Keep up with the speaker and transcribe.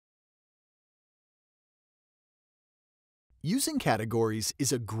Using categories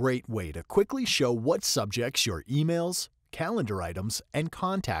is a great way to quickly show what subjects your emails, calendar items, and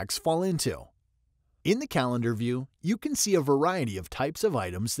contacts fall into. In the calendar view, you can see a variety of types of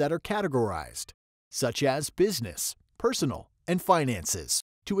items that are categorized, such as business, personal, and finances.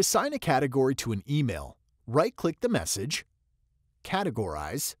 To assign a category to an email, right-click the message,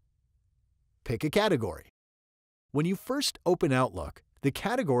 Categorize, pick a category. When you first open Outlook, the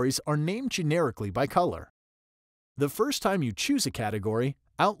categories are named generically by color. The first time you choose a category,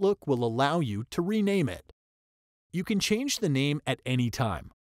 Outlook will allow you to rename it. You can change the name at any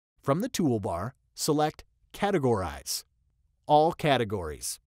time. From the toolbar, select Categorize, All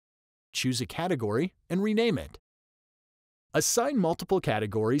Categories. Choose a category and rename it. Assign multiple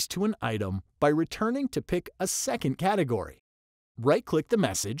categories to an item by returning to pick a second category. Right-click the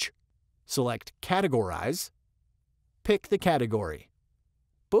message, select Categorize, pick the category.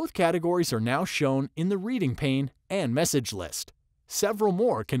 Both categories are now shown in the reading pane and message list. Several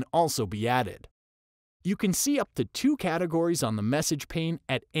more can also be added. You can see up to 2 categories on the message pane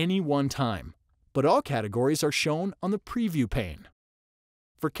at any one time, but all categories are shown on the preview pane.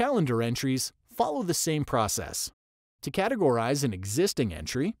 For calendar entries, follow the same process. To categorize an existing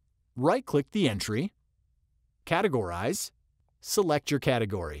entry, right-click the entry, Categorize, select your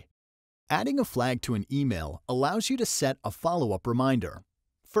category. Adding a flag to an email allows you to set a follow-up reminder.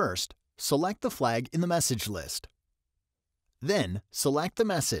 First, select the flag in the message list. Then, select the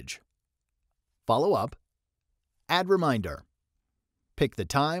message. Follow up, add reminder. Pick the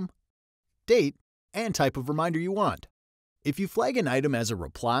time, date, and type of reminder you want. If you flag an item as a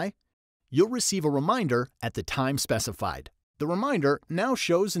reply, you'll receive a reminder at the time specified. The reminder now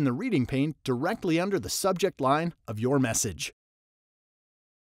shows in the reading pane directly under the subject line of your message.